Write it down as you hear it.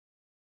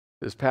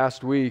This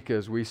past week,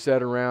 as we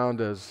sat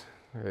around as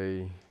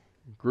a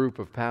group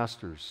of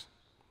pastors,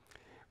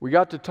 we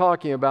got to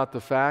talking about the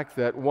fact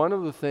that one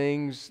of the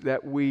things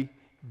that we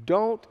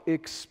don't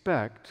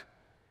expect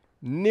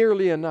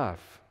nearly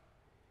enough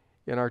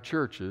in our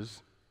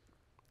churches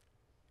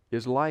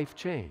is life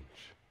change.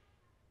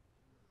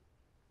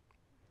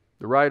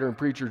 The writer and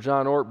preacher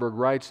John Ortberg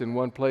writes in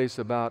one place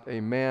about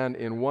a man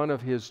in one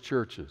of his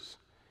churches.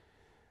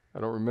 I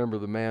don't remember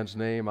the man's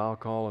name. I'll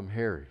call him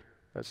Harry.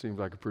 That seems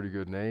like a pretty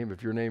good name.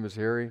 If your name is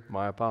Harry,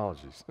 my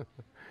apologies.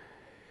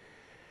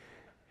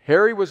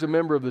 Harry was a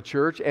member of the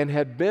church and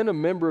had been a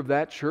member of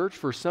that church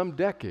for some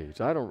decades.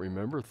 I don't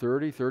remember,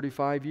 30,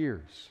 35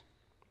 years.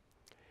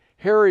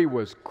 Harry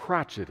was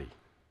crotchety,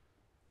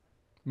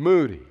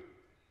 moody,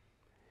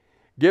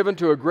 given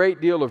to a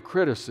great deal of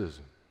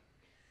criticism.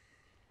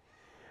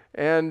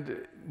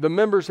 And the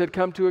members had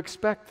come to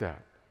expect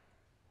that.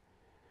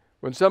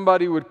 When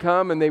somebody would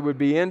come and they would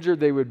be injured,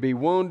 they would be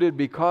wounded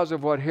because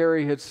of what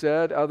Harry had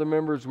said, other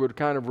members would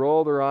kind of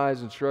roll their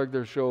eyes and shrug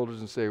their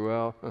shoulders and say,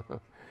 well,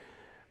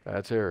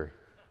 that's Harry.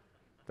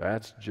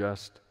 That's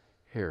just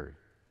Harry.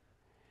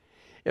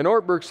 And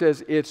Ortberg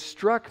says, it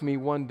struck me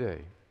one day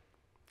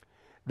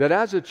that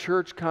as a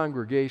church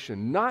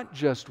congregation, not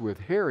just with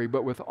Harry,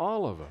 but with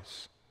all of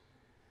us,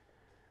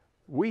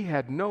 we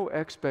had no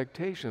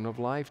expectation of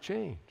life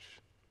change.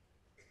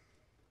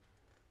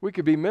 We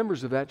could be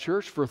members of that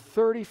church for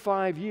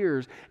 35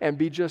 years and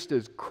be just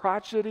as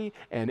crotchety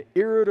and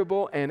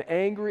irritable and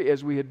angry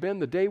as we had been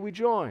the day we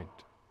joined.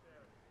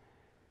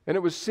 And it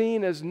was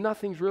seen as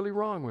nothing's really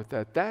wrong with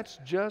that. That's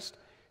just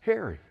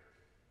Harry.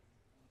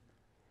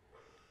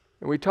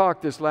 And we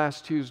talked this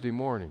last Tuesday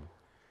morning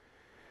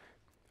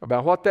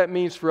about what that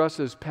means for us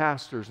as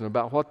pastors and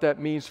about what that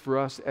means for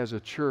us as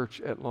a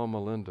church at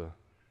Loma Linda.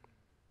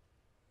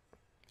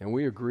 And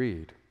we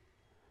agreed.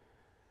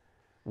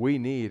 We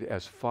need,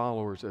 as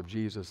followers of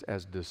Jesus,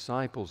 as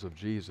disciples of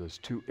Jesus,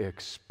 to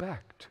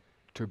expect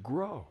to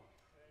grow.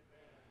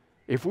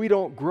 If we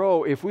don't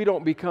grow, if we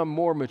don't become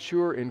more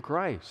mature in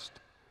Christ,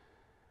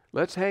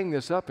 let's hang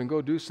this up and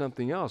go do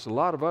something else. A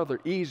lot of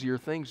other easier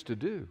things to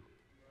do.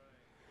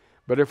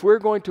 But if we're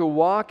going to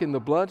walk in the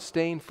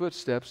blood-stained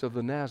footsteps of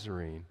the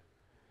Nazarene,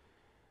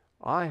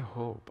 I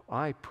hope,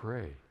 I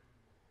pray,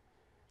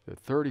 that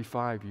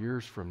 35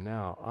 years from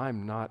now,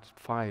 I'm not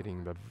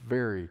fighting the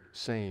very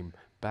same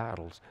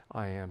battles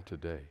I am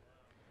today.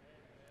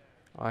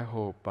 I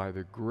hope by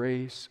the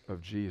grace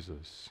of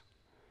Jesus,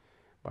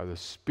 by the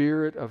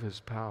Spirit of His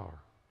power,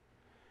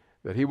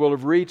 that He will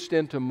have reached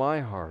into my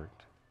heart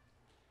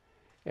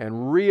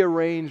and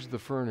rearranged the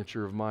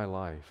furniture of my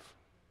life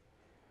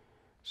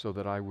so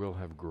that I will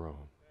have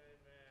grown.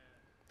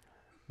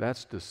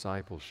 That's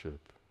discipleship.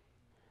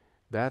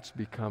 That's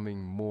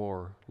becoming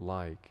more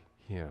like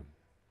Him.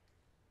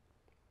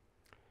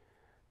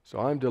 So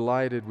I'm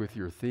delighted with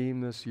your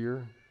theme this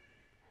year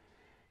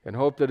and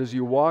hope that as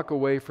you walk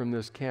away from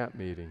this camp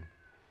meeting,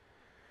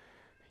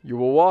 you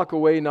will walk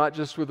away not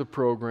just with a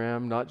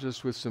program, not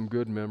just with some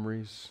good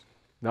memories,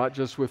 not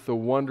just with the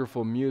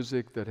wonderful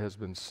music that has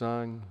been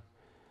sung,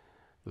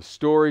 the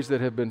stories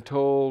that have been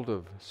told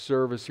of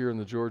service here in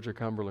the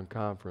Georgia-Cumberland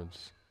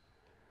Conference,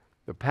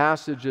 the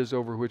passages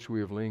over which we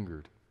have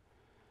lingered,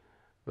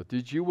 but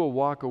that you will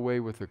walk away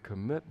with a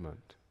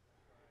commitment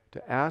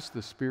to ask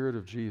the Spirit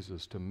of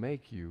Jesus to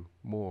make you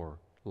more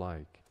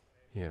like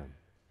Him.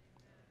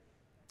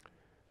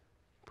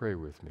 Pray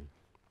with me.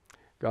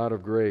 God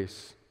of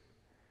grace,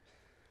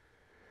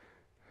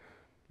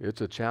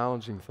 it's a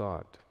challenging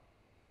thought.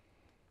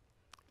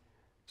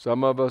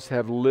 Some of us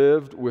have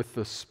lived with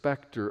the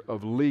specter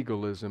of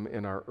legalism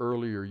in our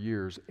earlier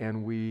years,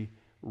 and we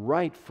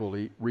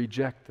rightfully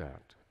reject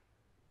that.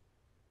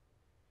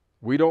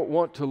 We don't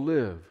want to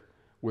live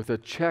with a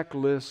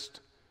checklist,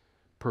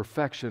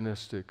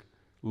 perfectionistic,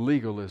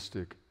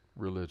 legalistic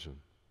religion.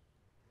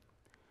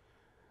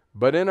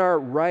 But in our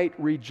right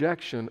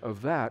rejection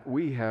of that,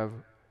 we have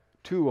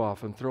too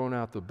often thrown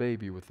out the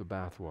baby with the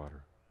bathwater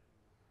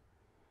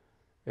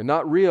and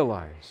not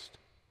realized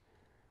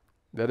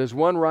that, as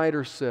one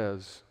writer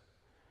says,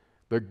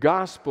 the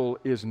gospel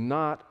is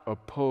not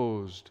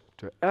opposed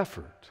to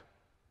effort.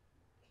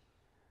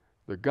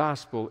 The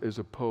gospel is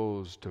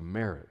opposed to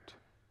merit.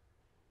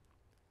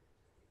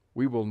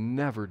 We will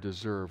never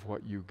deserve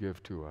what you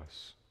give to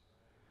us.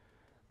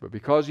 But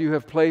because you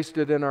have placed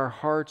it in our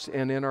hearts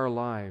and in our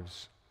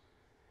lives,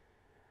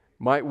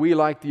 might we,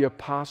 like the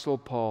Apostle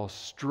Paul,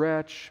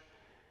 stretch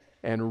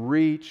and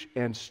reach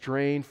and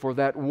strain for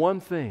that one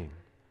thing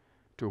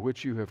to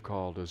which you have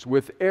called us.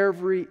 With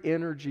every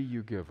energy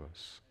you give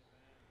us,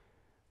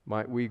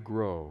 might we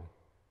grow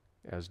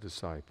as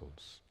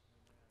disciples.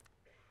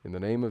 In the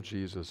name of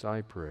Jesus,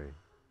 I pray.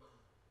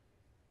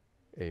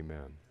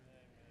 Amen.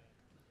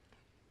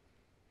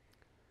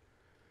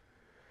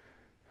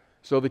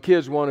 So the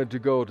kids wanted to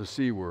go to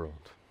SeaWorld.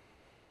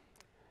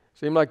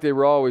 Seemed like they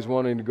were always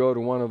wanting to go to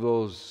one of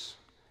those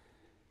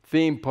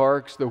theme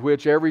parks, the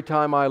which every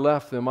time I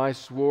left them, I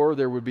swore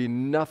there would be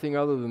nothing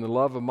other than the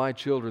love of my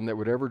children that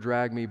would ever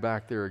drag me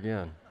back there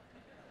again.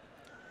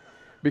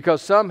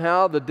 Because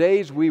somehow the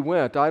days we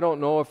went, I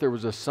don't know if there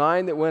was a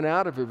sign that went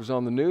out, if it was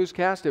on the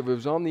newscast, if it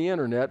was on the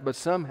internet, but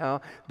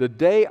somehow the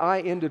day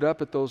I ended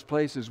up at those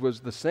places was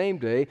the same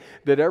day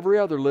that every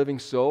other living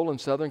soul in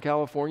Southern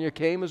California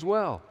came as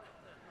well.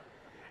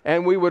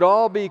 And we would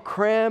all be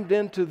crammed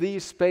into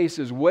these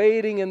spaces,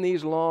 waiting in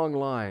these long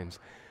lines.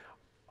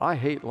 I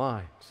hate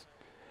lines.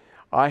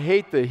 I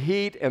hate the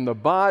heat and the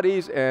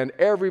bodies, and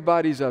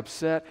everybody's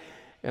upset.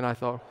 And I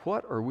thought,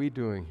 what are we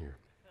doing here?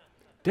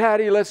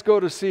 Daddy, let's go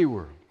to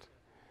SeaWorld.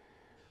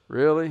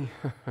 Really?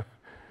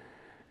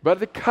 But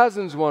the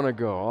cousins want to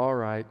go. All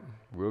right,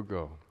 we'll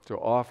go. So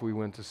off we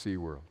went to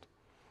SeaWorld.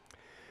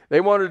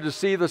 They wanted to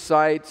see the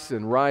sights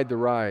and ride the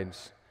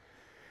rides.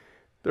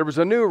 There was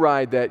a new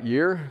ride that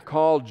year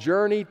called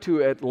Journey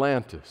to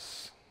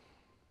Atlantis.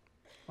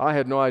 I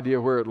had no idea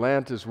where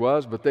Atlantis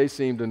was, but they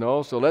seemed to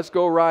know. So let's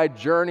go ride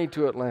Journey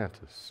to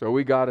Atlantis. So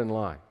we got in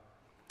line.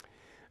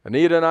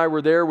 Anita and I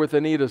were there with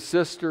Anita's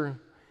sister,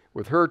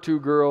 with her 2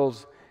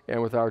 girls,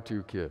 and with our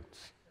 2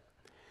 kids.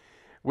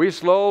 We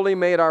slowly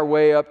made our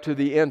way up to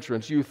the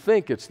entrance. You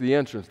think it's the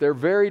entrance. They're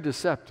very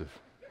deceptive.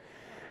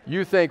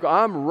 You think,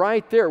 I'm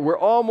right there. We're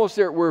almost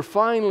there. We're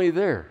finally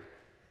there.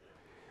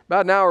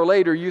 About an hour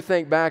later, you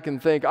think back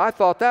and think, I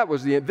thought that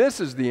was this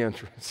is the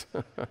entrance.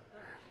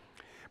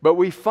 But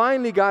we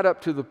finally got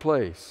up to the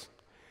place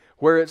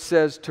where it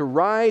says, to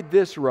ride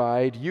this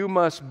ride, you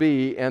must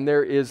be, and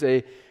there is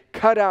a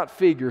cutout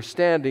figure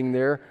standing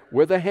there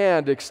with a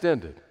hand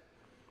extended.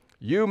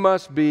 You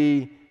must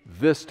be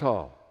this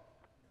tall.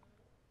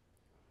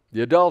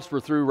 The adults were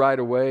through right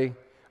away.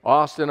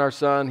 Austin, our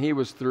son, he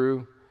was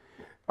through.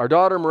 Our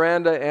daughter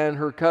Miranda and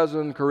her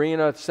cousin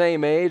Karina,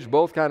 same age,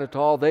 both kind of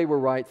tall, they were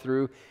right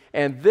through.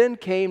 And then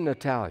came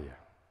Natalia.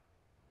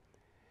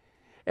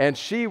 And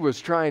she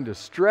was trying to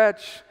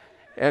stretch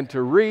and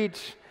to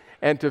reach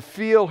and to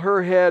feel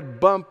her head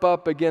bump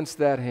up against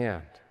that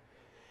hand.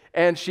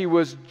 And she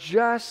was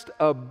just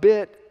a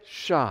bit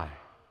shy.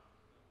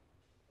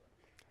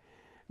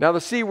 Now, the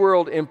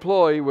SeaWorld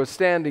employee was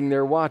standing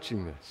there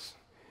watching this,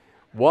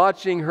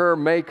 watching her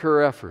make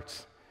her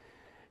efforts.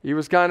 He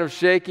was kind of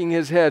shaking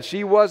his head.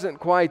 She wasn't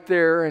quite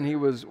there, and he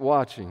was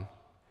watching.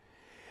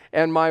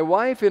 And my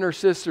wife and her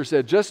sister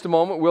said, just a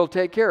moment, we'll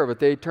take care of it.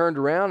 They turned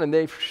around, and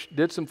they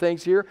did some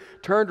things here,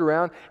 turned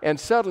around, and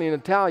suddenly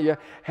Natalia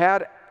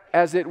had,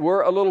 as it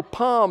were, a little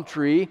palm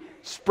tree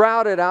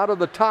sprouted out of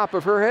the top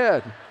of her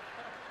head.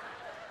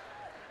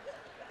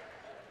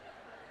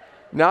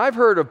 Now, I've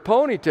heard of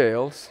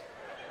ponytails.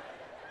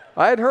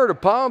 I had heard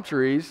of palm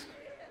trees.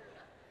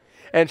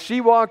 And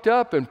she walked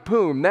up and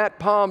boom, that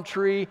palm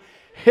tree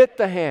hit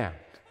the hand.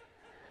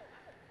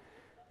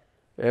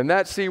 And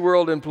that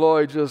SeaWorld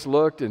employee just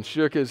looked and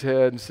shook his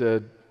head and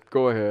said,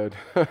 go ahead.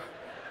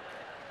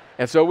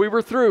 And so we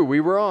were through. We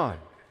were on.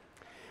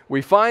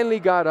 We finally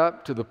got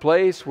up to the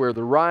place where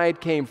the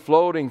ride came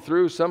floating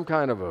through, some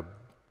kind of a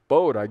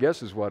boat, I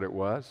guess is what it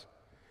was.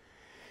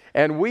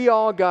 And we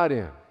all got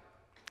in.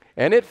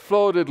 And it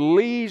floated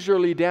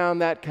leisurely down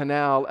that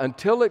canal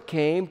until it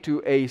came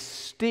to a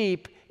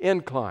steep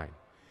incline.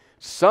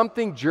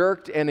 Something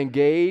jerked and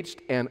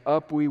engaged, and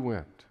up we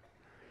went.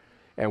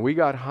 And we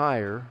got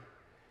higher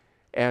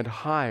and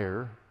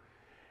higher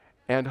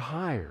and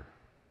higher.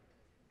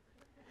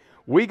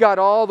 We got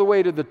all the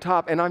way to the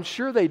top, and I'm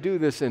sure they do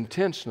this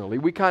intentionally.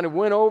 We kind of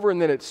went over,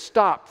 and then it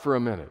stopped for a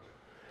minute.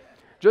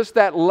 Just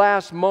that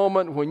last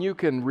moment when you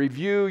can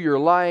review your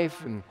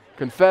life and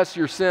confess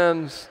your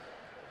sins.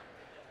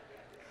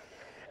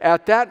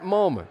 At that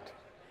moment,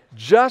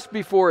 just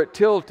before it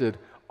tilted,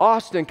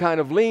 Austin kind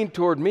of leaned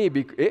toward me.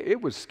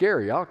 It was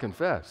scary, I'll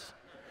confess.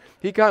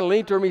 He kind of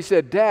leaned toward me and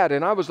said, Dad,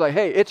 and I was like,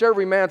 hey, it's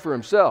every man for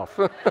himself.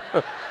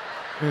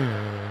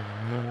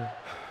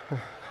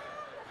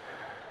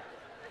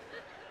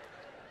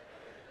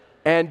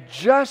 And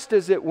just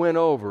as it went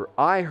over,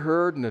 I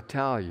heard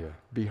Natalia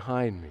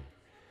behind me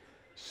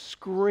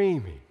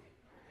screaming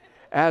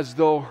as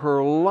though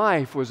her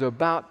life was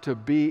about to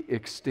be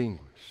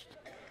extinguished.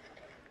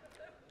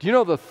 Do you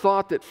know the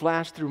thought that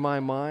flashed through my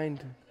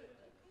mind?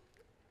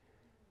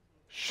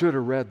 Should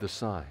have read the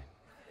sign.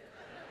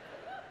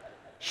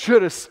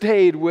 Should have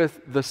stayed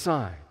with the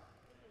sign.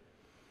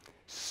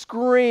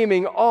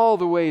 Screaming all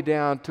the way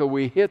down till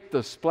we hit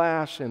the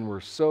splash and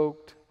were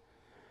soaked.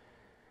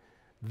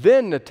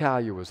 Then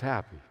Natalia was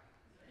happy.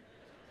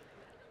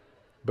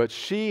 But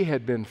she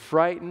had been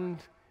frightened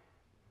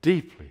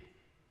deeply.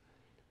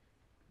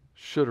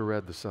 Should have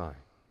read the sign.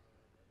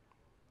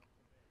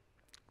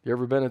 You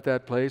ever been at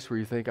that place where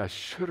you think, I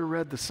should have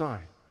read the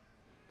sign?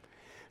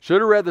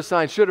 Should have read the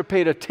sign, should have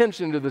paid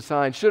attention to the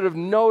sign, should have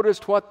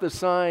noticed what the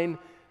sign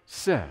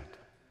said.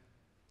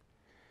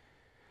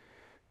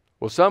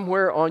 Well,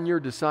 somewhere on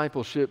your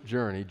discipleship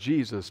journey,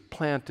 Jesus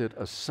planted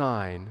a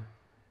sign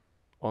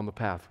on the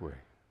pathway.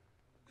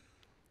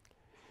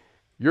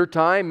 Your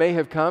time may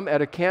have come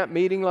at a camp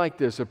meeting like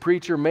this. A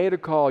preacher made a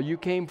call, you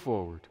came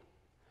forward.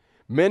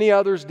 Many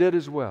others did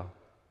as well.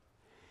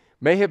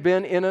 May have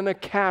been in an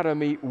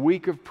academy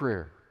week of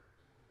prayer,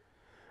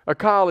 a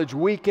college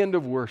weekend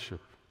of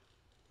worship,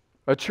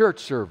 a church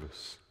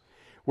service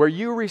where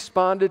you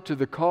responded to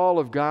the call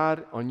of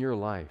God on your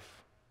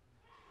life,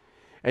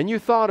 and you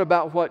thought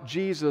about what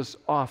Jesus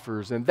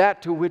offers and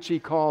that to which He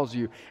calls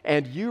you,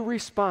 and you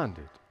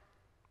responded,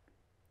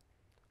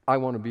 I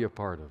want to be a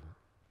part of it.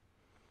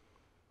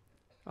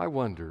 I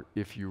wonder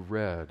if you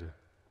read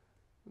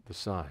the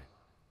sign.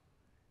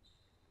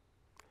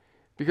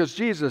 Because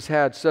Jesus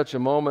had such a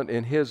moment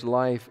in His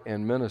life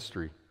and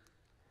ministry.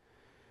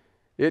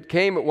 It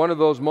came at one of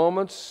those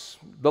moments,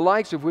 the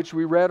likes of which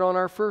we read on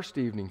our first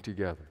evening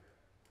together.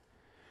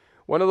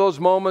 One of those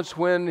moments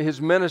when His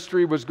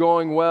ministry was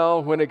going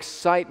well, when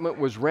excitement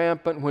was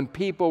rampant, when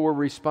people were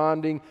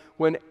responding,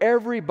 when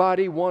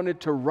everybody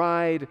wanted to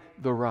ride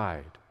the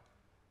ride.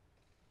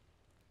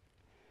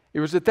 It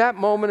was at that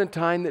moment in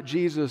time that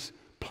Jesus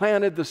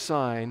planted the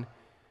sign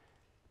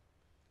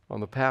on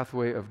the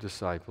pathway of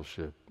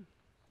discipleship.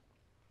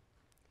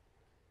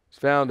 It's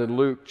found in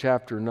Luke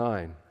chapter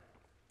 9.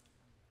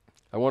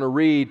 I want to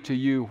read to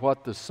you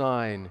what the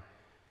sign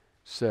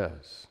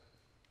says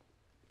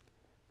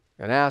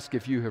and ask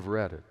if you have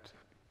read it.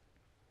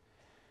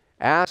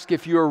 Ask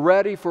if you are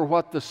ready for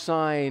what the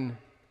sign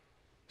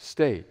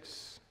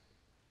states.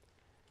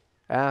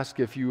 Ask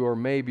if you are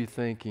maybe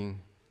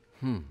thinking,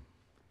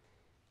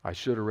 I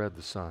should have read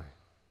the sign.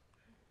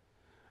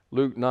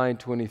 Luke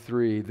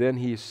 9:23, then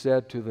He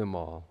said to them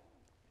all,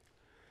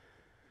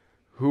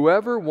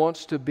 whoever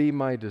wants to be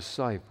my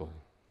disciple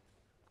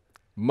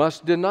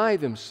must deny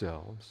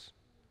themselves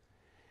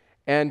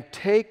and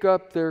take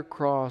up their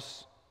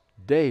cross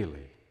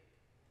daily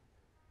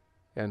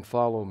and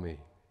follow me.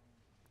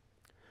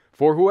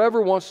 For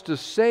whoever wants to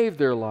save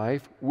their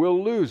life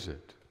will lose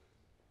it,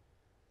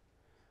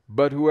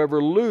 but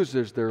whoever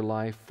loses their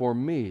life for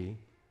me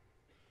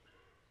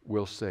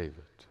will save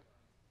it.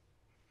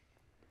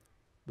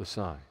 The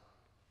sign.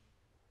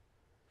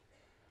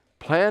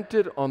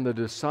 Planted on the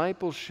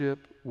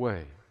discipleship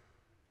way.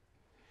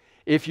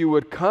 If you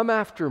would come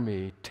after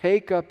me,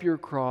 take up your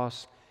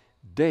cross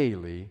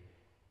daily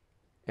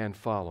and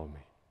follow me.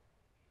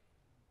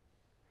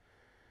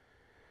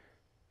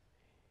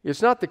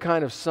 It's not the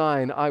kind of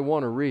sign I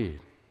want to read.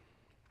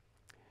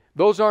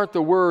 Those aren't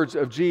the words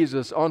of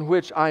Jesus on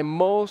which I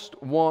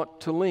most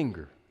want to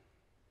linger.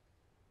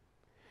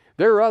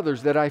 There are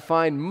others that I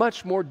find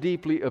much more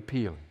deeply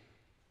appealing.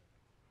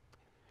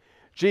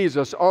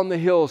 Jesus on the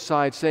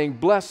hillside saying,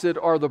 blessed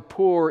are the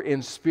poor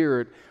in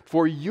spirit,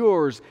 for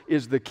yours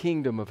is the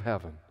kingdom of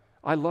heaven.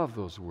 I love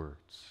those words.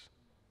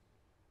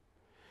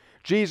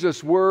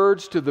 Jesus'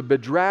 words to the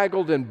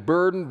bedraggled and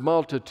burdened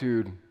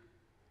multitude,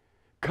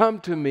 come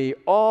to me,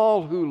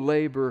 all who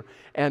labor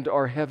and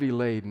are heavy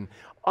laden.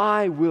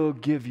 I will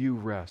give you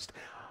rest.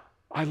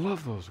 I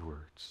love those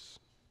words.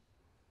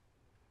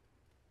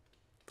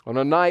 On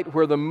a night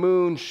where the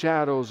moon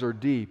shadows are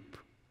deep,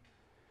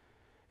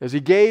 as He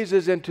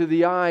gazes into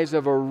the eyes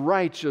of a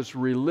righteous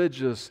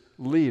religious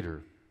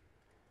leader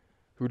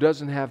who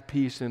doesn't have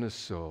peace in his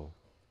soul,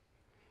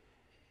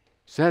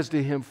 says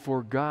to him,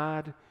 for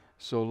God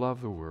so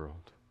loved the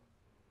world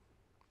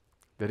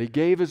that He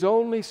gave His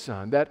only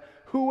Son, that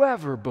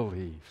whoever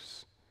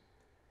believes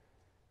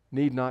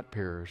need not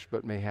perish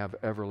but may have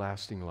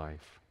everlasting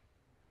life.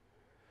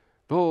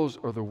 Those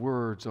are the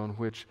words on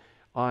which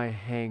I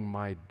hang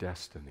my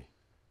destiny.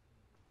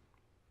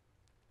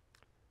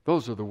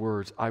 Those are the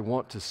words I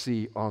want to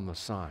see on the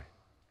sign.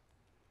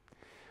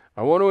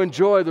 I want to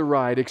enjoy the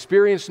ride,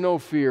 experience no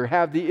fear,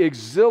 have the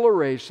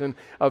exhilaration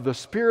of the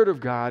Spirit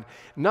of God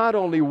not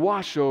only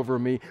wash over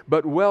me,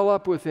 but well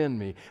up within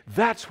me.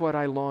 That's what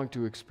I long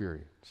to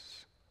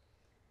experience.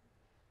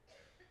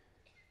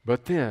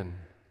 But then,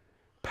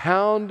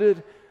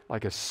 pounded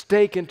like a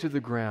stake into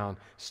the ground,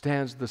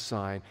 stands the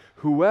sign,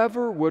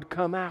 whoever would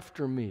come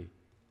after me,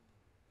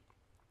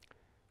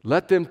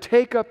 let them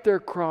take up their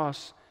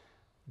cross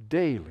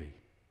daily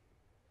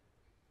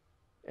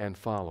and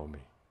follow me.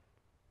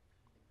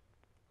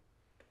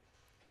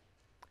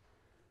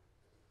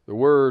 The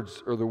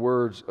words are the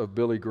words of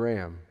Billy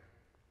Graham.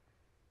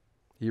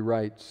 He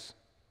writes,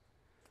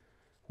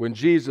 when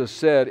Jesus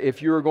said,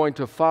 if you are going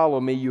to follow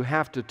me, you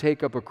have to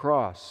take up a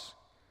cross,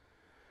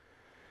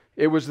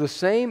 it was the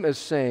same as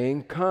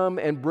saying, come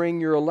and bring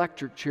your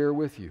electric chair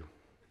with you.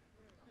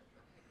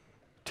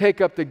 Take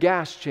up the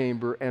gas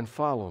chamber and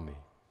follow me.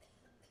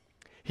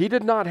 He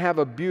did not have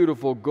a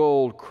beautiful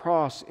gold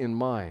cross in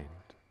mind,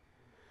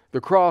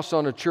 the cross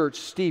on a church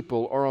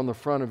steeple or on the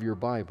front of your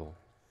Bible.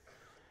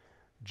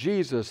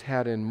 Jesus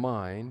had in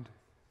mind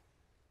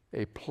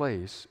a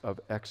place of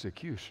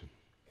execution.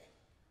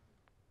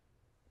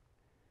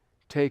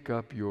 Take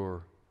up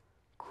your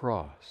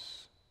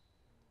cross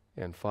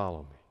and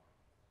follow me.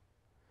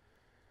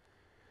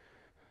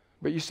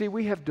 But you see,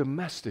 we have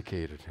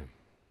domesticated Him,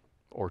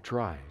 or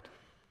tried.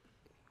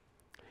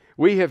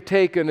 We have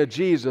taken a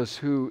Jesus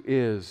who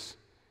is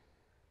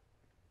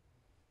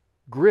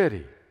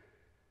gritty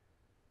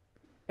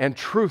and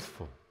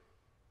truthful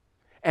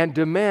and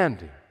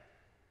demanding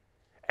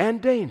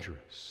and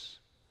dangerous.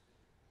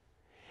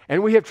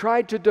 And we have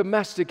tried to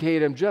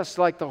domesticate Him just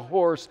like the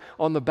horse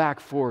on the back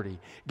 40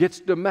 gets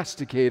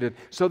domesticated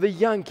so the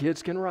young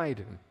kids can ride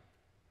Him.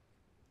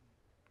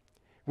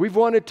 We've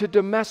wanted to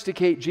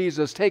domesticate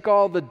Jesus, take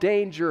all the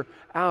danger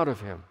out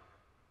of him,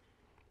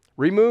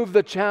 remove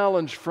the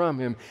challenge from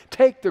him,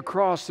 take the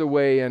cross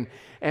away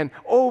and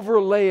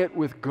overlay it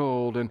with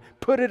gold and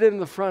put it in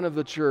the front of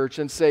the church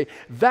and say,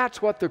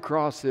 that's what the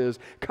cross is.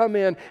 Come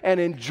in and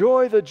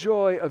enjoy the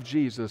joy of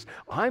Jesus.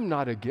 I'm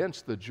not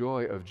against the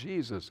joy of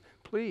Jesus,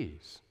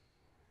 please.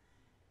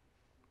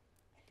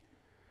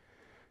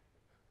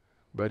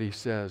 But he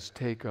says,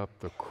 take up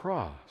the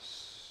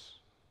cross,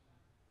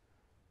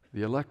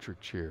 the electric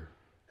chair,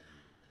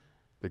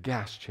 the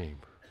gas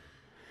chamber,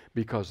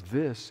 because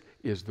this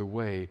is the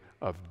way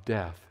of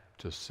death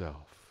to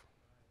self.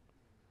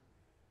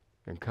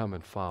 And come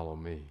and follow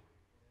me.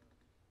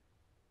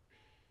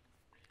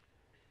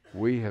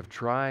 We have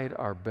tried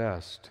our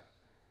best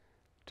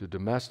to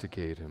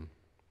domesticate him.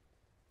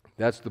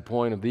 That's the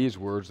point of these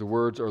words. The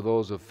words are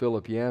those of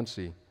Philip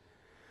Yancey,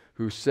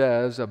 who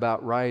says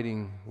about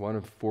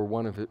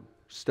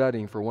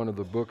studying for one of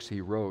the books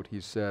he wrote, he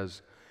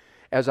says,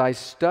 as I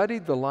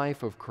studied the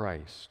life of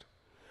Christ,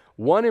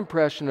 one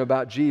impression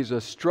about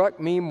Jesus struck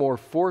me more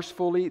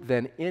forcefully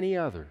than any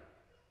other.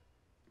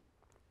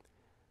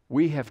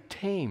 We have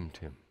tamed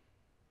him.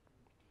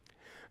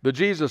 The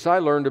Jesus I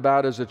learned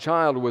about as a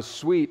child was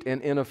sweet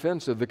and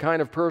inoffensive, the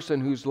kind of person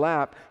whose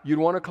lap you'd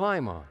want to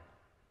climb on.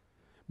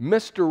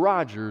 Mr.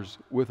 Rogers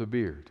with a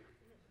beard.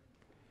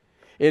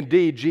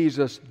 Indeed,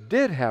 Jesus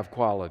did have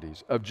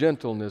qualities of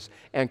gentleness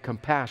and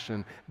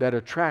compassion that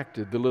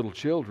attracted the little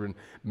children.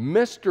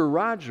 Mr.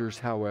 Rogers,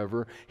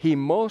 however, he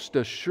most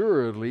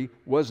assuredly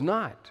was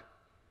not.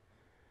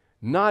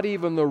 Not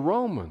even the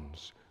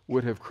Romans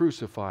would have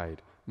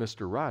crucified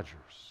Mr. Rogers.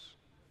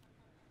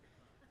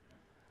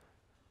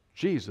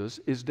 Jesus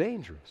is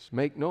dangerous.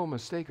 Make no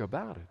mistake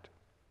about it.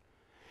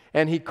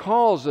 And he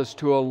calls us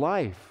to a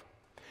life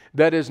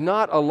that is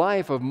not a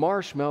life of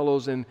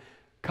marshmallows and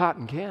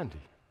cotton candy.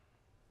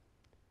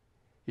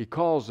 He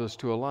calls us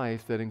to a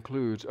life that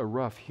includes a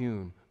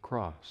rough-hewn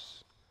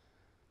cross.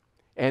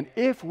 And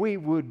if we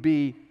would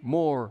be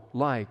more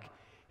like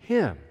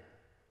him,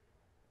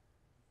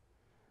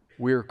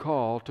 we're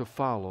called to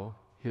follow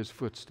his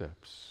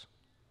footsteps.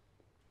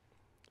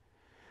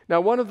 Now,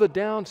 one of the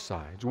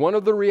downsides, one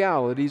of the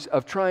realities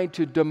of trying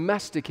to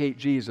domesticate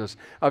Jesus,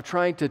 of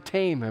trying to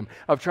tame him,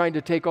 of trying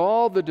to take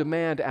all the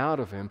demand out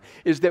of him,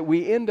 is that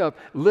we end up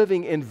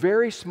living in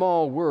very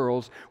small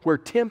worlds where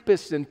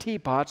tempests and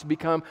teapots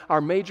become our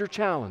major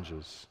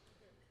challenges.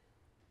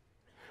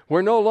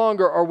 Where no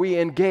longer are we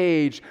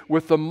engaged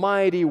with the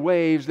mighty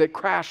waves that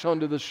crash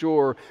onto the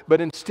shore, but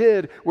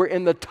instead we're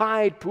in the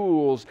tide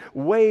pools,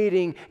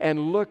 waiting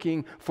and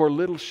looking for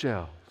little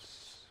shells.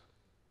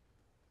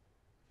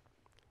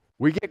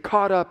 We get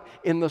caught up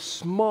in the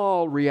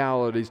small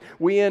realities.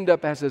 We end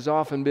up, as has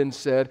often been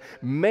said,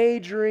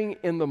 majoring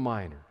in the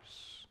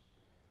minors.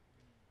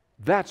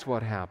 That's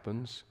what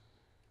happens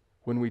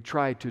when we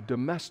try to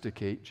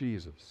domesticate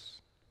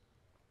Jesus.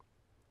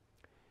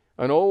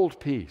 An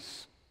old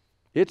piece,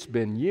 it's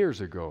been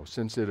years ago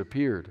since it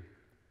appeared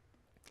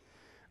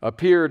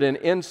in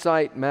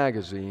Insight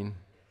magazine,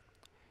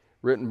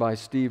 written by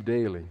Steve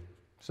Daly.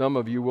 Some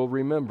of you will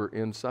remember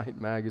Insight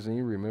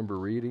magazine, remember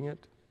reading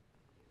it.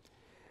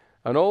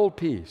 An old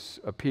piece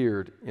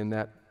appeared in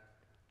that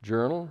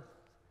journal.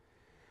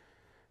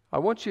 I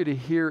want you to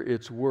hear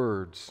its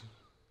words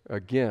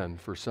again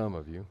for some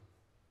of you.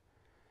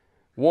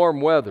 Warm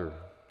weather,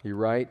 he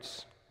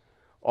writes,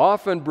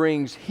 often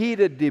brings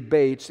heated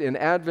debates in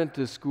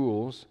Adventist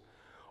schools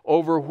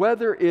over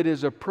whether it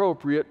is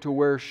appropriate to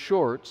wear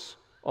shorts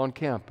on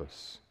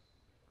campus.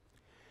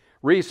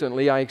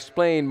 Recently, I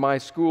explained my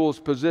school's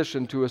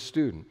position to a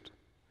student.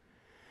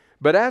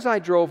 But as I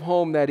drove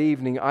home that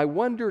evening, I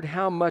wondered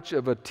how much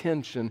of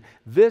attention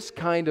this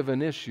kind of an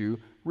issue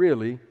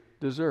really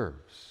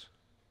deserves.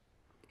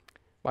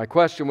 My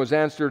question was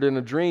answered in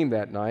a dream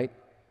that night.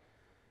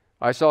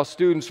 I saw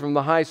students from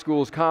the high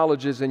schools,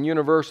 colleges, and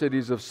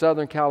universities of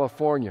Southern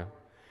California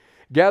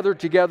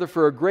gathered together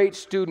for a great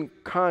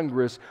student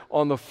congress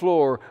on the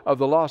floor of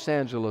the Los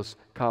Angeles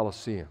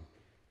Coliseum.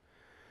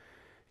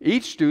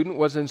 Each student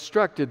was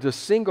instructed to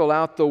single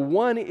out the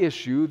one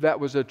issue that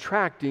was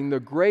attracting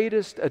the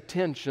greatest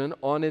attention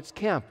on its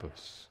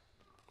campus.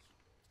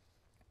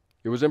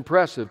 It was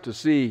impressive to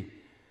see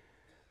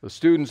the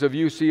students of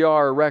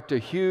UCR erect a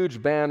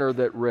huge banner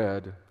that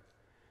read,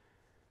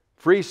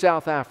 "Free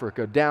South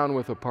Africa, down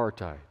with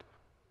apartheid."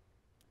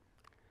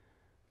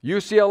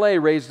 UCLA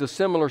raised a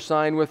similar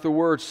sign with the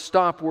words,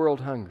 "Stop World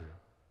Hunger."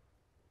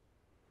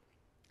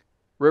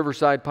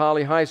 Riverside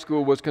Poly High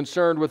School was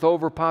concerned with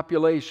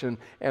overpopulation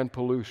and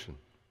pollution.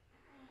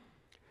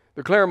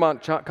 The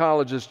Claremont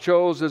colleges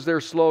chose as their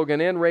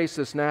slogan, "End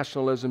racist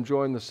nationalism,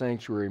 join the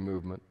sanctuary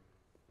movement."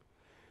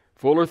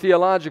 Fuller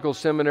Theological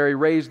Seminary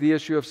raised the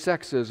issue of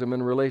sexism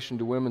in relation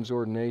to women's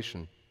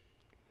ordination.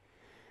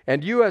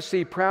 And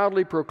USC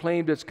proudly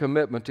proclaimed its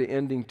commitment to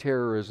ending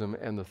terrorism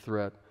and the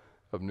threat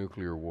of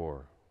nuclear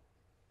war.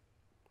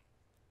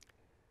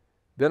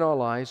 Then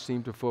all eyes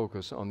seemed to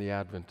focus on the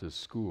Adventist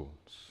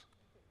schools.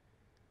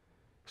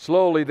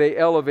 Slowly, they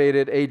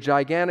elevated a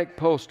gigantic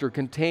poster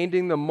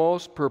containing the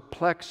most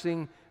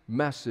perplexing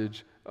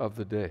message of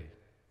the day.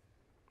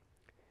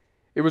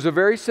 It was a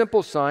very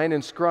simple sign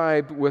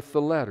inscribed with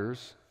the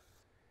letters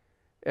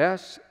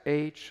SHORTS.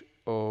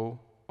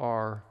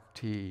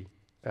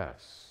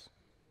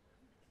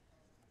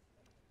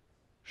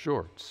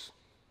 Shorts.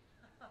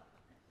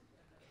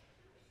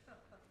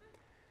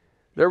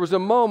 There was a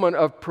moment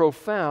of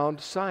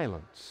profound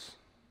silence.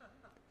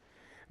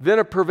 Then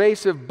a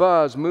pervasive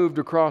buzz moved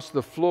across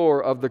the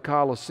floor of the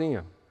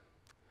Colosseum.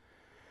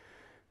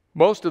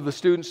 Most of the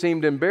students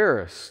seemed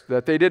embarrassed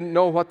that they didn't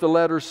know what the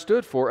letters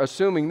stood for,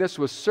 assuming this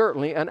was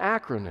certainly an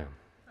acronym.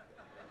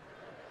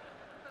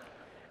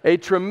 A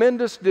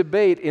tremendous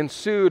debate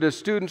ensued as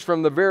students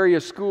from the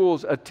various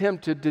schools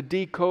attempted to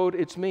decode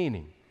its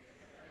meaning.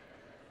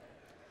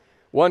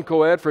 One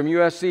co-ed from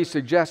USC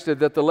suggested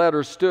that the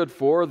letters stood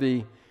for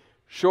the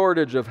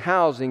shortage of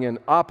housing in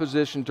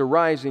opposition to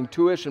rising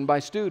tuition by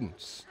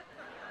students.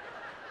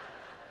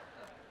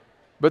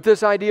 But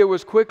this idea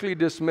was quickly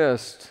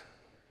dismissed.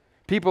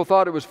 People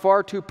thought it was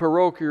far too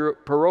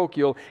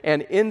parochial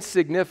and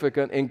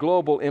insignificant in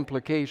global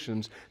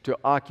implications to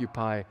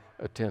occupy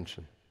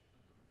attention.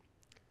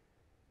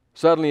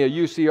 Suddenly, a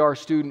UCR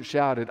student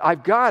shouted,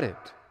 "I've got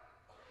it!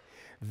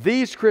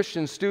 These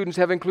Christian students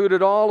have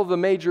included all of the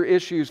major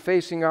issues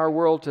facing our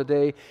world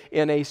today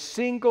in a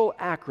single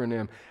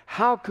acronym.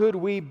 How could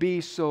we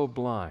be so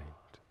blind?"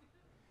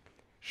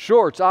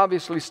 SHORTS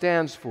obviously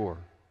stands for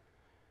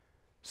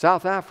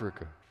South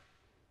Africa,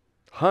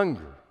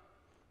 hunger,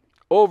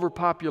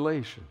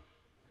 overpopulation,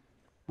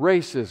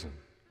 racism,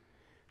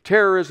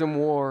 terrorism,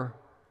 war,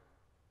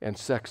 and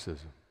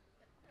sexism.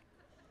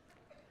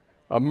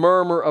 A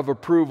murmur of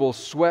approval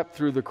swept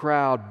through the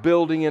crowd,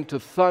 building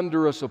into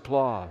thunderous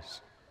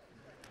applause.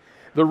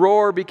 The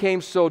roar became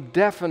so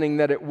deafening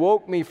that it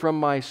woke me from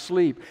my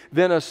sleep.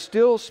 Then a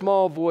still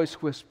small voice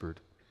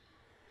whispered,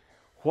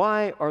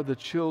 "Why are the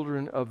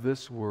children of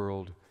this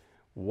world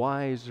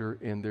wiser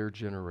in their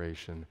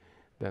generation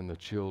than the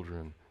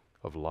children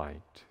of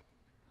light?"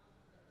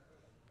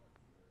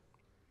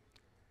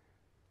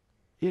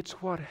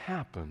 It's what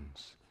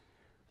happens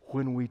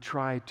when we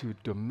try to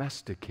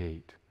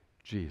domesticate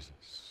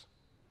Jesus.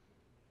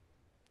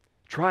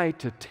 Try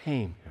to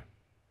tame him.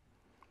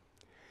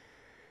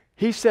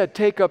 He said,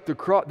 "Take up the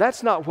cross."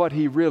 That's not what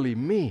he really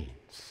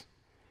means.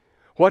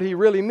 What he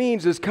really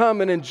means is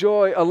come and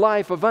enjoy a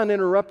life of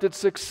uninterrupted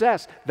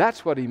success.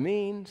 That's what he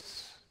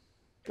means.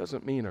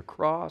 Doesn't mean a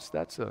cross.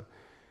 That's a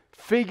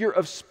figure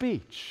of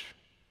speech.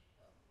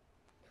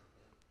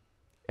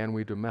 And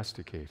we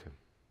domesticate him.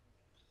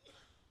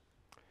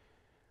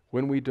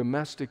 When we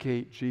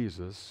domesticate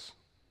Jesus,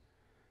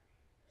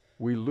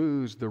 we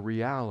lose the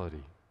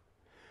reality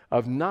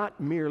of not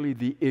merely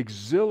the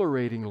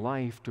exhilarating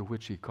life to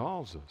which he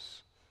calls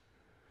us,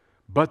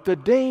 but the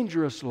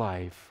dangerous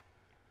life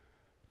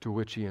to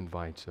which he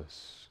invites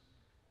us.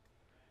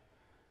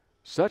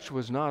 Such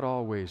was not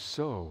always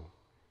so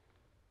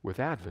with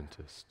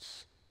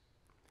Adventists.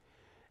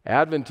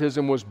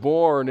 Adventism was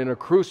born in a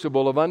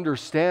crucible of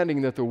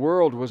understanding that the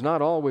world was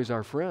not always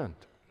our friend.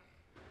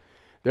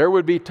 There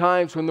would be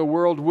times when the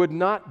world would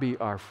not be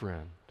our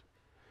friend.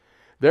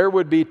 There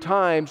would be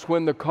times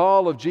when the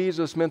call of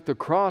Jesus meant the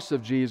cross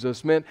of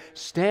Jesus, meant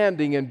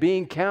standing and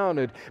being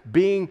counted,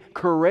 being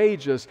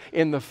courageous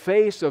in the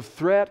face of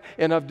threat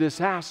and of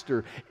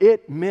disaster.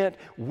 It meant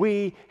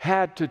we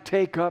had to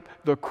take up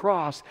the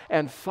cross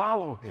and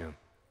follow him.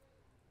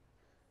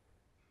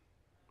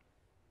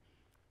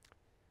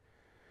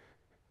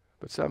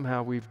 But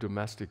somehow we've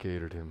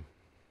domesticated him,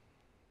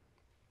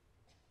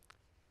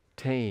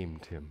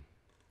 tamed him.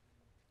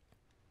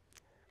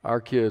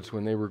 Our kids,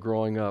 when they were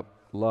growing up,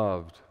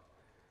 loved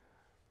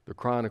the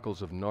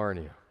Chronicles of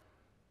Narnia.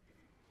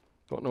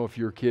 Don't know if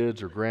your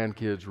kids or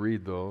grandkids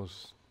read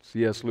those.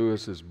 C.S.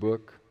 Lewis's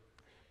books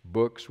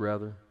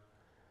that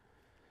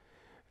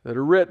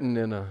are written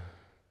in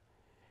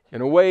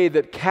a way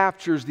that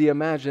captures the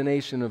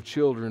imagination of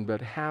children but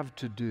have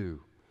to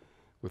do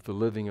with the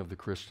living of the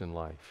Christian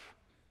life.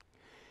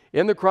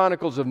 In the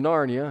Chronicles of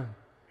Narnia,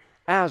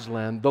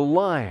 Aslan, the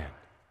lion,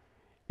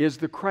 is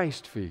the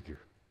Christ figure.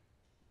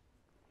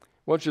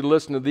 I want you to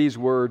listen to these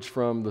words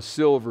from The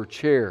Silver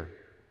Chair,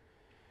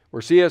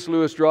 where C.S.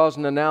 Lewis draws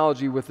an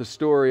analogy with the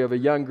story of a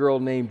young girl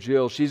named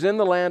Jill. She's in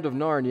the land of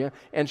Narnia,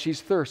 and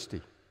she's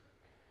thirsty.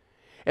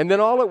 And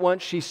then all at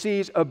once, she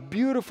sees a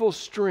beautiful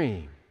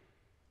stream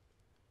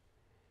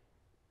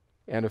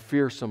and a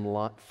fearsome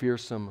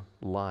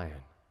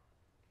lion.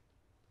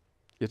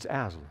 It's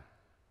Aslan.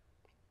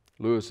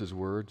 Lewis's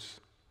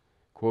words,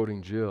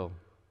 quoting Jill,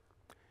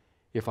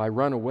 "If I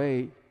run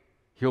away,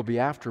 he'll be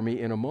after me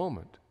in a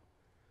moment.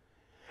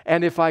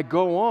 And if I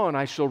go on,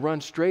 I shall run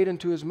straight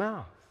into his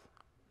mouth."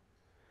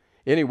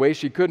 Anyway,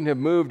 she couldn't have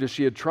moved as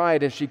she had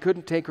tried, and she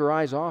couldn't take her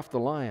eyes off the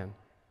lion.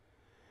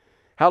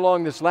 How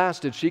long this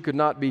lasted, she could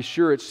not be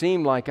sure. It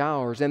seemed like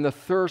hours, and the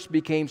thirst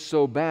became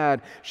so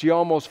bad, she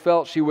almost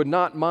felt she would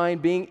not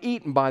mind being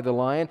eaten by the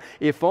lion,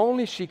 if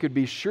only she could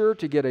be sure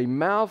to get a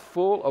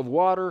mouthful of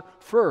water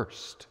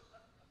first.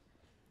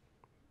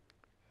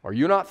 "Are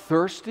you not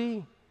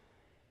thirsty?"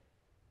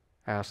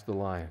 asked the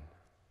lion.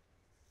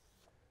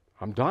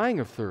 "I'm dying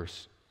of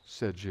thirst,"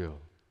 said Jill.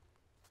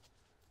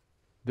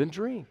 "Then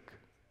drink."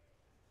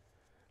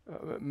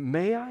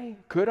 "May I?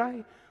 Could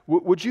I?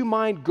 Would you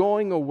mind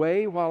going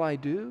away while I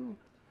do?"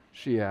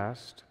 she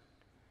asked.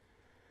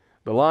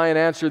 The lion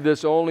answered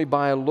this only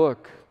by a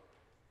look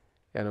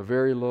and a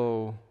very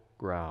low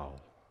growl.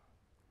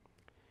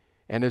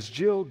 And as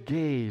Jill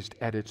gazed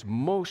at its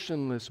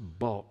motionless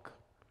bulk,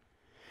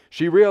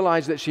 she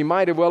realized that she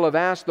might well have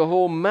asked the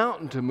whole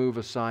mountain to move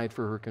aside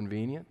for her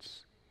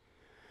convenience.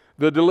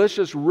 The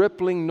delicious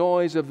rippling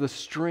noise of the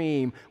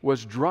stream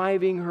was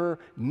driving her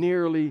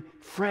nearly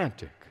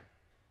frantic.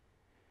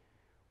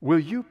 "Will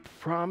you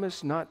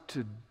promise not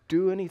to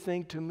do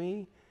anything to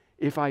me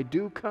if I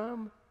do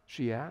come?"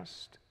 she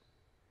asked.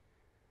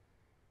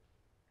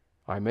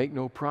 "I make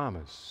no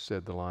promise,"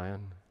 said the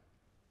lion.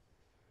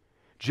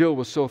 Jill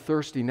was so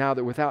thirsty now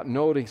that without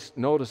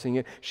noticing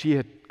it, she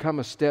had come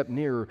a step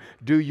nearer.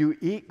 "Do you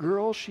eat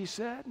girls?" she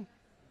said.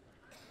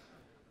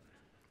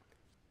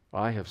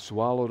 "I have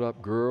swallowed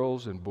up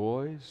girls and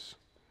boys,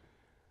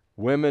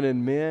 women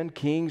and men,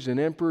 kings and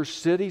emperors,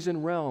 cities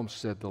and realms,"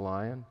 said the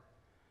lion.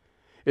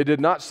 It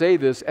did not say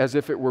this as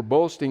if it were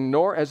boasting,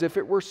 nor as if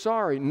it were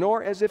sorry,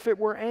 nor as if it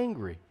were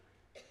angry.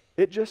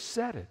 It just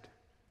said it.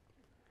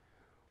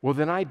 "Well,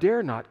 then I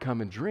dare not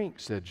come and drink,"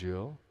 said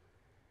Jill.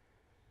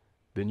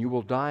 "Then you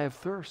will die of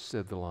thirst,"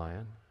 said the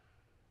lion.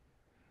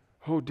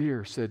 "Oh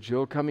dear," said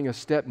Jill, coming a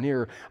step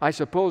nearer. "I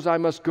suppose I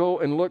must go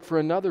and look for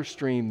another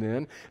stream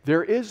then."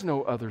 "There is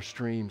no other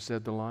stream,"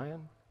 said the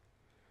lion.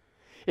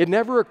 It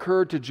never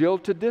occurred to Jill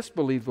to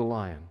disbelieve the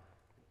lion.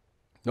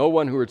 No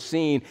one who had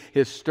seen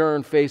his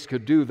stern face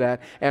could do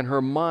that, and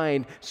her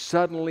mind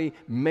suddenly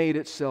made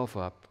itself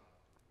up.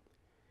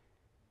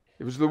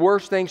 It was the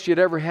worst thing she had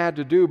ever had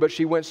to do, but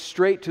she went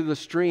straight to the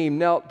stream,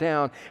 knelt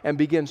down, and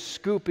began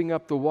scooping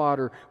up the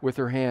water with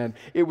her hand.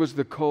 It was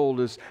the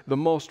coldest, the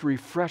most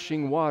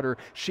refreshing water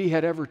she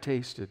had ever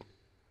tasted.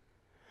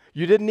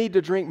 You didn't need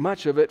to drink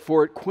much of it,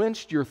 for it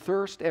quenched your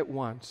thirst at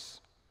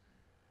once.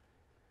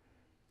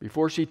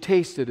 Before she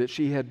tasted it,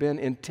 she had been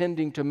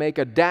intending to make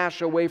a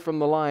dash away from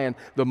the lion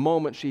the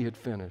moment she had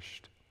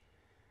finished.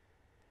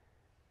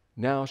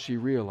 Now she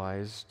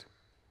realized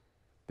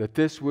that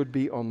this would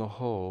be, on the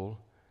whole,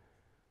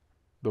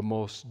 the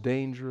most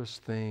dangerous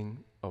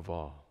thing of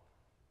all.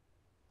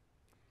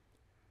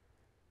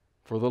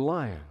 For the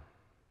lion,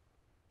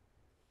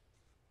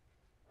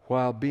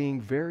 while being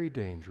very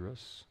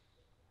dangerous,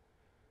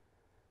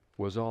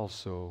 was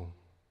also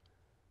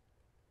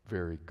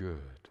very good.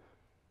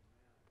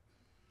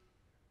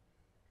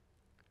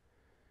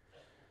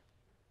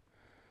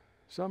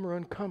 Some are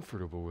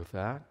uncomfortable with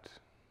that,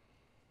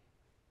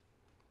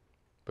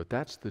 but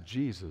that's the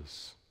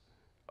Jesus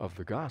of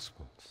the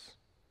Gospels.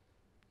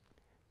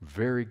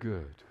 Very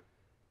good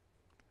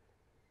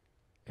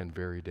and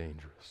very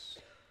dangerous.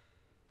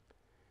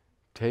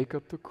 Take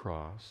up the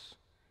cross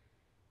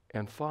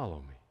and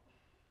follow me.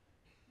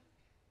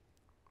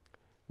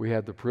 We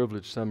had the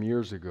privilege some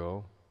years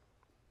ago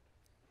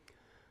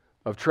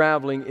of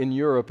traveling in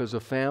Europe as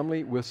a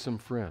family with some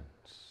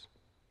friends.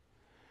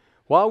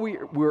 While we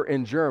were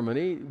in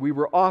Germany, we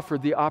were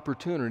offered the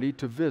opportunity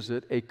to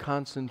visit a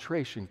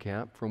concentration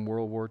camp from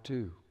World War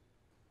II.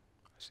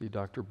 I see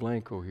Dr.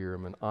 Blanco here.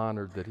 I'm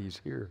honored that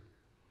he's here.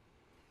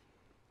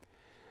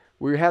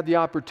 We had the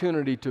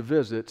opportunity to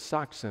visit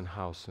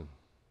Sachsenhausen.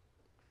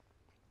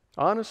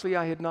 Honestly,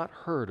 I had not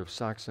heard of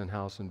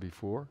Sachsenhausen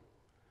before.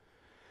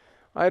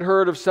 I had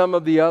heard of some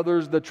of the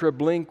others, the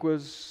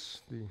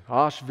Treblinkas, the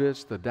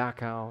Auschwitz, the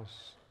Dachau.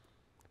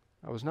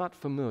 I was not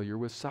familiar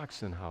with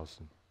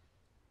Sachsenhausen.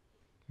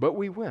 But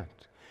we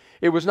went.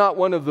 It was not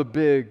one of the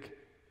big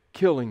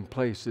killing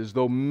places,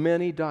 though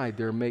many died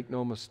there, make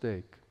no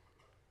mistake.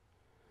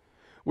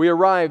 We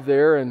arrived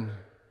there and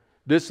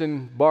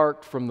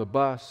disembarked from the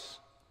bus,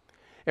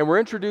 and were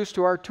introduced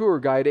to our tour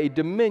guide, a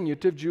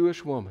diminutive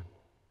Jewish woman.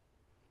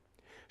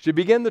 She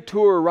began the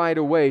tour right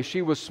away.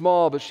 She was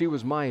small, but she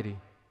was mighty.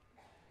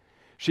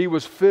 She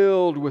was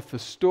filled with the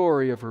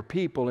story of her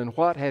people and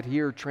what had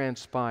here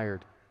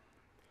transpired.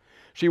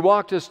 She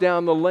walked us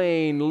down the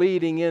lane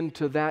leading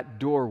into that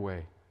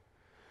doorway.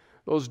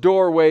 Those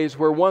doorways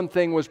where one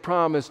thing was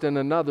promised and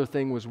another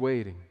thing was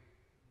waiting.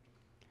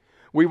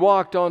 We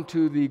walked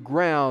onto the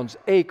grounds,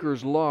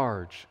 acres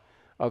large,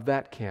 of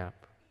that camp.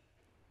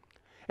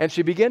 And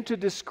she began to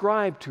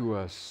describe to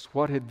us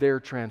what had there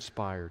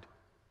transpired.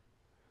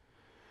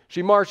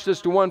 She marched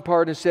us to one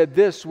part and said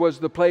this was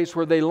the place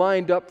where they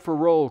lined up for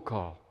roll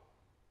call.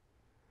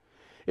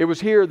 It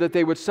was here that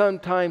they would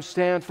sometimes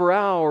stand for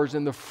hours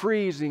in the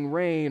freezing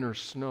rain or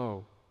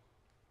snow,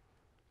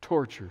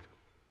 tortured.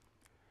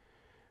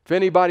 If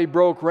anybody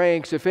broke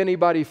ranks, if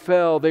anybody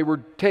fell, they were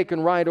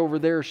taken right over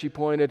there, she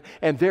pointed,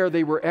 and there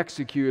they were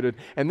executed.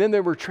 And then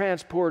they were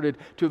transported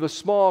to the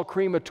small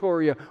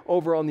crematoria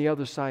over on the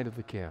other side of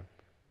the camp.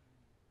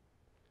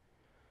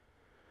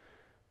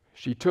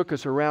 She took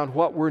us around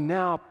what were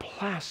now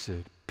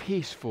placid,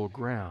 peaceful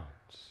grounds.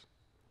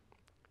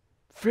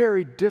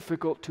 Very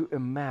difficult to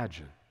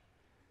imagine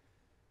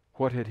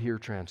what had here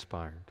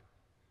transpired.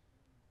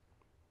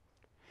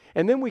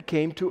 And then we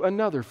came to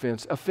another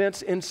fence, a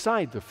fence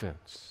inside the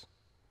fence.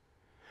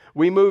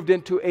 We moved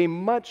into a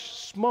much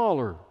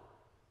smaller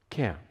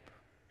camp.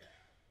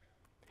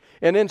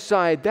 And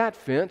inside that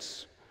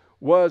fence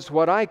was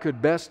what I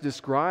could best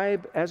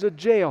describe as a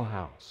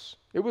jailhouse.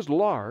 It was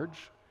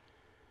large,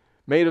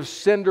 made of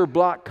cinder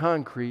block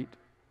concrete.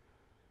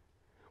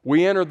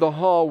 We entered the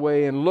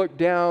hallway and looked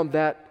down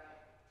that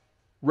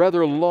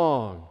rather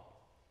long,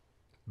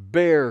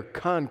 bare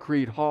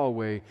concrete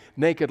hallway,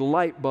 naked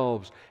light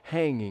bulbs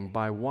hanging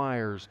by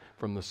wires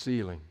from the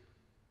ceiling.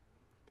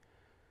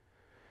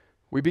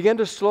 We began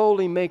to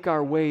slowly make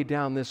our way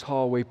down this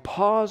hallway,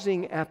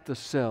 pausing at the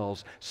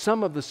cells.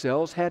 Some of the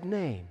cells had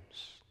names.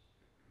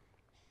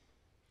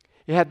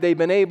 If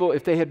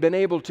they had been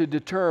able to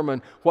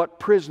determine what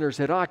prisoners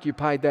had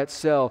occupied that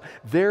cell,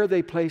 there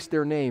they placed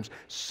their names.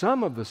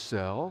 Some of the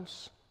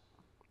cells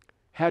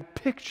had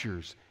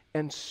pictures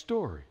and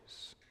stories.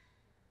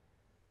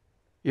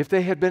 If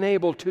they had been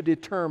able to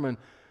determine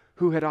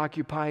who had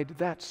occupied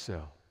that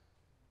cell.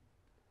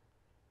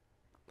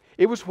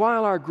 It was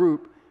while our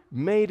group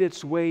made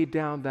its way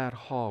down that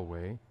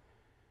hallway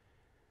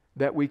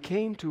that we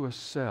came to a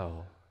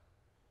cell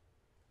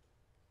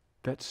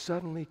that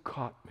suddenly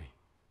caught me.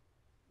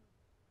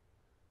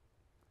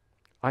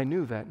 I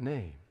knew that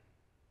name.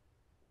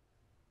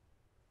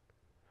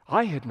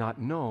 I had not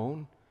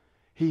known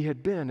he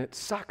had been at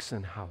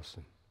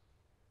Sachsenhausen.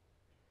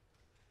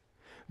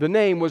 The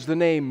name was the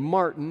name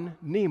Martin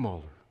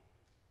Niemöller.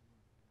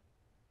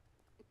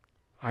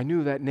 I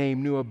knew that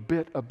name, knew a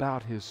bit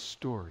about his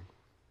story.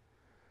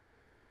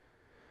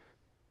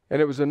 And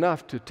it was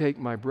enough to take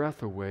my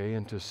breath away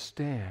and to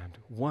stand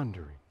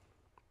wondering.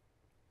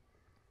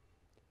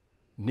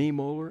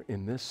 Niemöller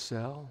in this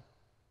cell?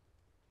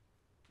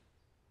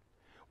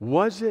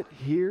 Was it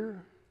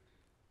here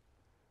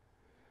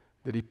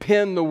that he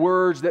penned the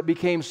words that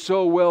became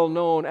so well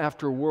known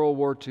after World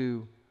War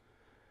II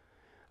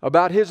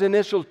about his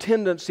initial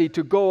tendency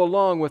to go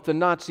along with the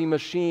Nazi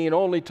machine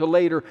only to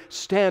later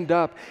stand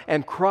up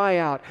and cry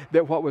out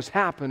that what was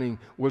happening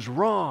was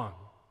wrong?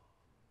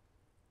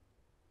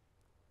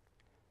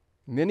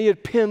 And then he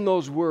had penned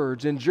those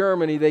words. In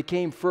Germany, they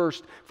came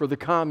first for the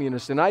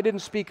communists, and I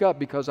didn't speak up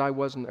because I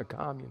wasn't a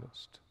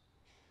communist.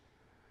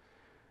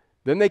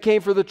 Then they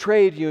came for the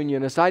trade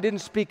unionists. I didn't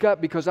speak up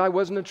because I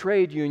wasn't a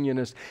trade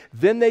unionist.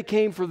 Then they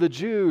came for the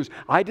Jews.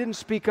 I didn't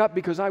speak up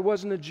because I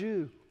wasn't a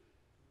Jew.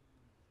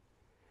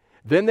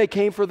 Then they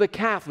came for the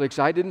Catholics.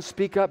 I didn't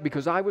speak up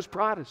because I was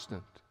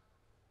Protestant.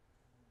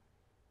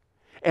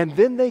 And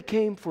then they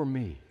came for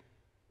me.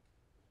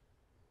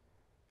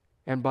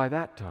 And by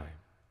that time,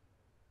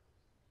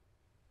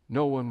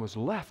 no one was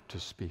left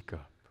to speak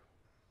up.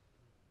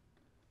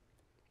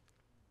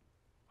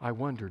 I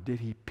wonder, did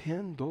he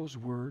pen those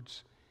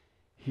words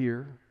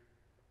here?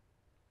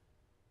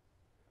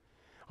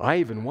 I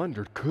even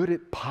wondered, could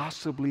it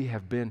possibly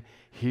have been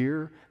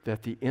here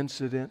that the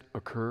incident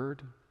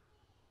occurred?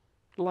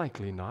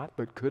 Likely not,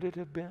 but could it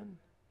have been?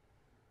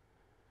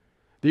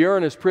 The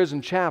earnest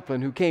prison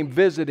chaplain who came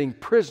visiting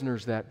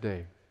prisoners that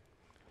day,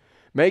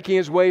 making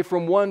his way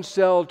from one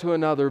cell to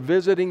another,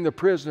 visiting the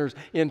prisoners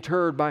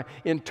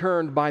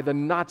interned by the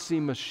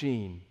Nazi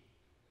machine.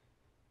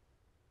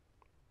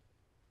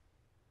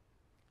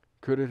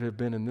 Could it have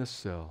been in this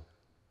cell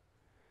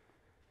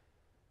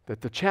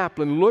that the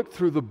chaplain looked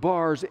through the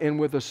bars and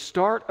with a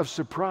start of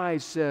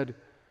surprise said,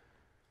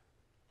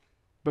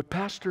 "But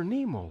Pastor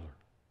Niemöller,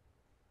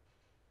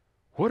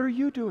 what are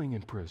you doing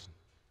in prison?"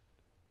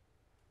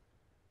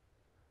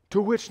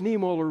 To which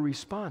Niemöller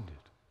responded,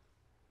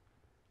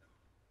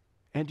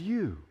 "And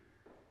you,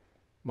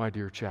 my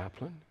dear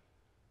chaplain,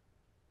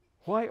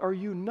 why are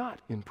you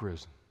not in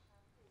prison?"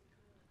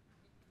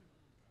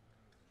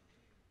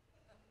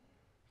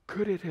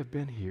 Could it have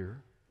been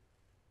here?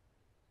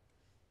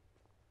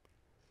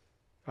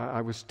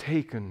 I was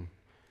taken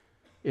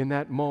in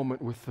that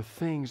moment with the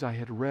things I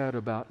had read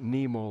about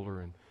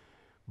Niemöller and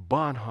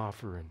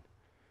Bonhoeffer and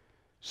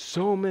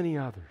so many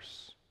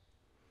others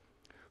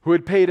who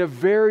had paid a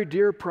very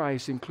dear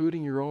price,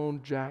 including your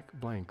own Jack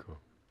Blanco.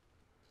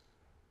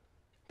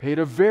 Paid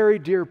a very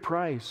dear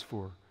price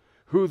for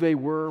who they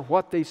were,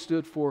 what they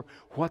stood for,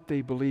 what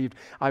they believed.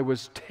 I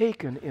was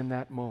taken in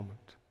that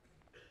moment.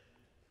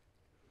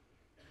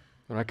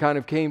 When I kind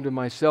of came to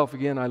myself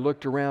again, I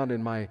looked around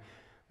and my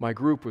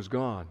group was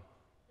gone.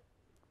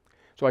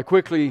 So I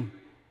quickly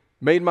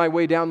made my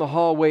way down the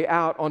hallway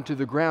out onto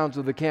the grounds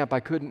of the camp.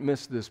 I couldn't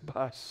miss this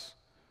bus.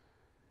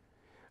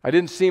 I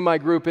didn't see my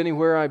group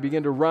anywhere. I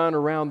began to run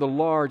around the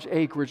large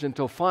acreage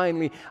until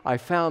finally I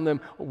found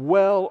them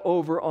well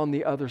over on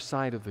the other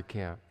side of the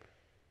camp.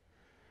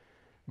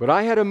 But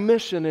I had a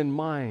mission in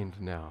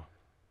mind now.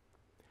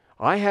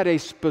 I had a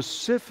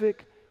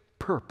specific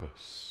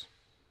purpose,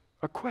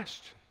 a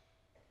question.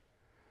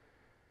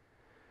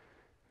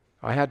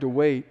 I had to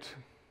wait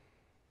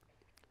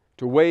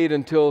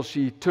until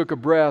she took a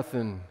breath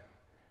and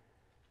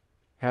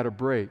had a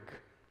break.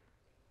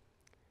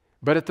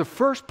 But at the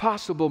first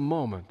possible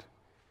moment,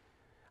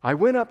 I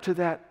went up to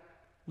that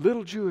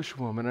little Jewish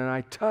woman, and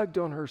I tugged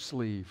on her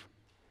sleeve.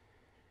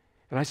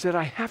 And I said,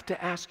 I have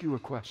to ask you a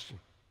question.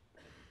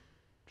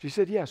 She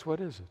said, yes,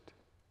 what is it?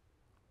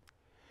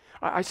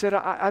 I said,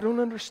 I don't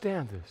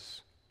understand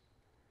this.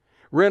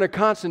 We're in a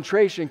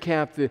concentration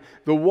camp.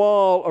 The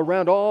wall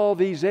around all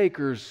these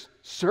acres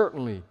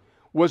certainly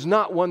was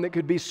not one that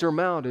could be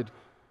surmounted.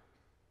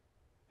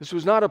 This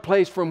was not a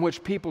place from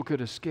which people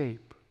could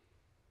escape.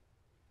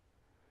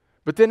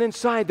 But then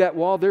inside that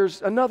wall,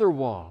 there's another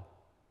wall,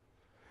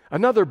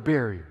 another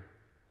barrier.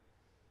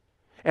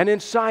 And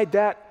inside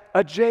that,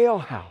 a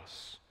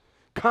jailhouse,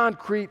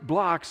 concrete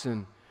blocks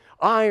and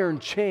iron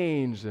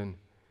chains and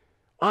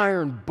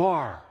iron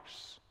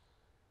bars.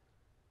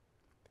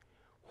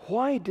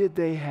 Why did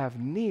they have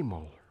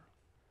Niemöller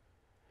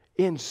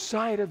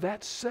inside of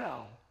that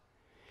cell,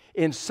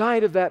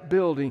 inside of that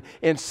building,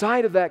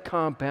 inside of that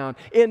compound,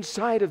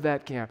 inside of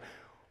that camp?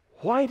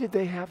 Why did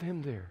they have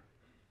him there?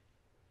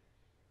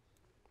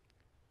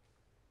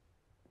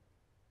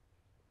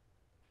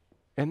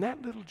 And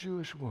that little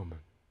Jewish woman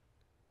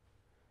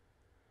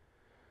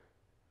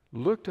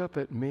looked up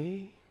at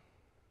me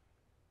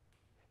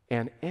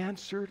and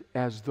answered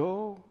as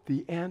though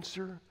the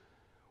answer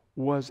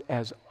was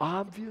as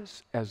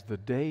obvious as the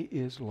day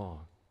is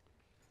long,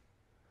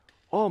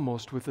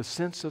 almost with a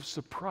sense of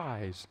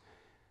surprise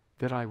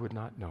that I would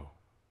not know.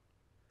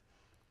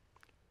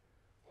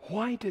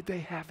 Why did they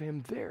have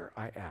him there,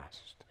 I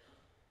asked.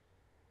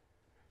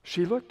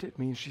 She looked at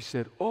me and she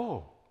said,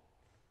 oh,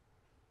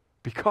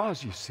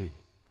 because, you see,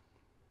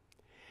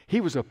 he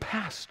was a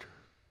pastor,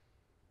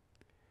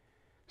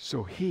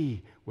 so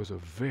he was a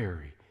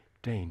very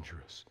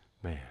dangerous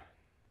man.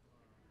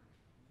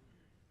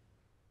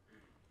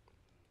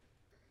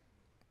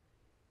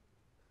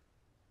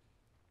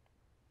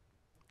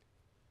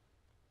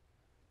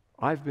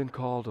 I've been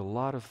called a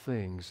lot of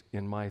things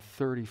in my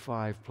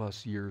 35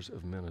 plus years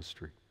of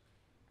ministry.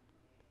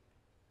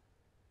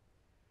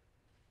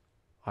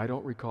 I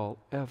don't recall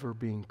ever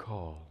being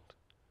called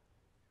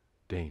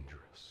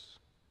dangerous.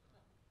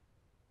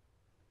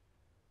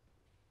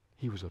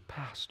 He was a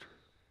pastor.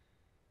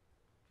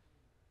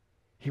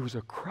 He was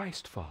a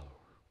Christ follower.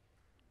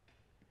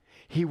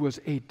 He was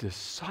a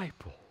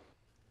disciple.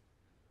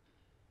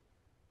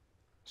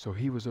 So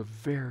he was a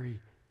very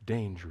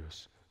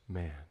dangerous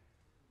man.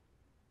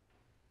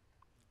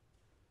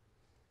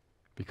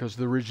 Because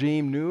the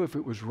regime knew if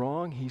it was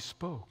wrong, he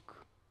spoke.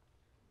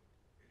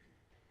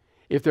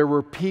 If there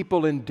were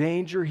people in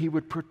danger, he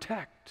would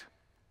protect.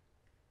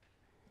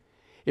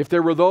 If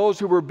there were those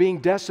who were being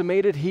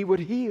decimated, he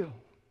would heal.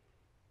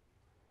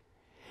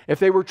 If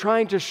they were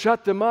trying to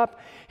shut them up,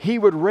 he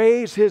would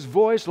raise his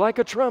voice like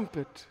a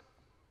trumpet.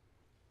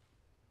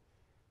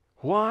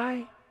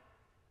 Why?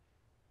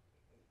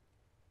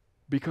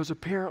 Because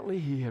apparently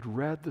he had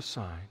read the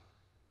sign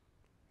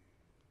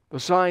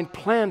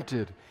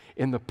planted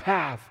in the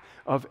path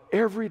of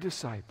every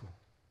disciple.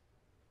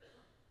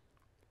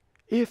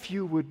 If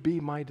you would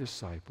be my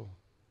disciple,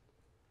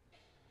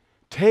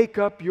 take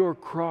up your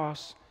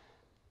cross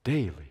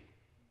daily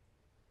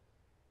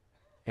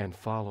and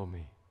follow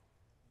me.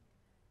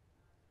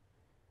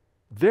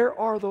 There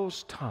are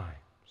those times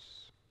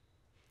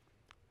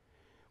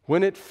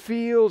when it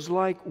feels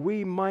like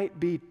we might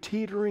be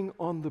teetering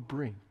on the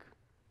brink,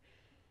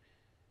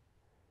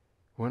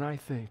 when I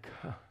think,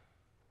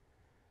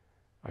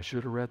 I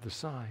should have read the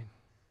sign.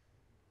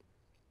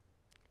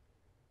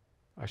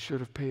 I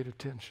should have paid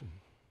attention.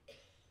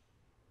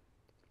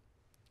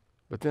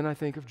 But then I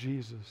think of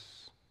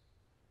Jesus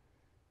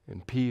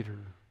and Peter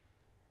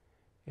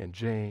and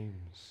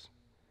James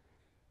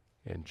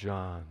and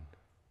John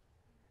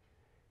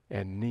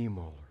and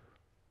Niemöller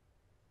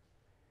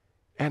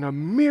and a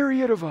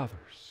myriad of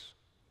others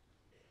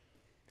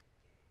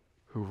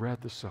who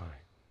read the sign.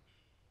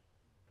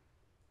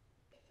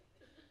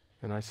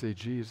 And I say,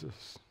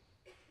 Jesus,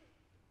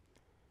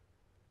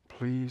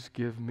 please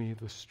give me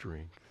the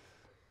strength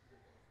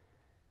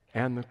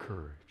and the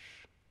courage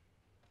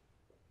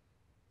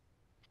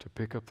to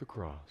pick up the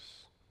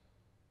cross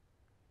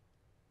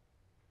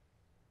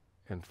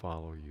and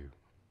follow you.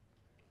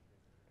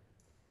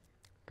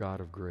 God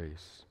of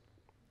grace,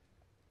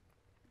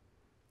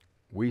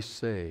 we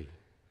say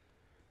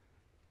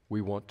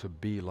we want to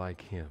be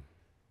like him.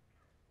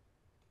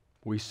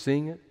 We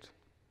sing it,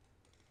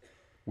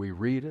 we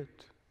read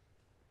it,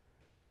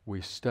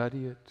 we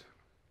study it,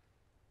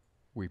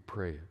 we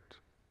pray it.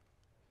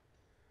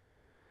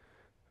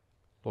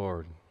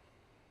 Lord,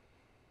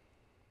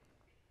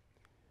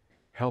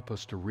 help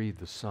us to read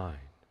the sign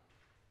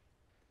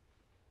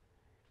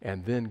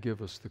and then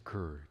give us the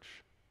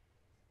courage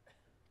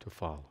to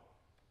follow.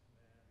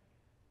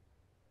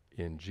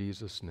 In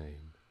Jesus'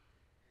 name,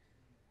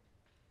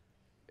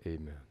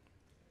 amen.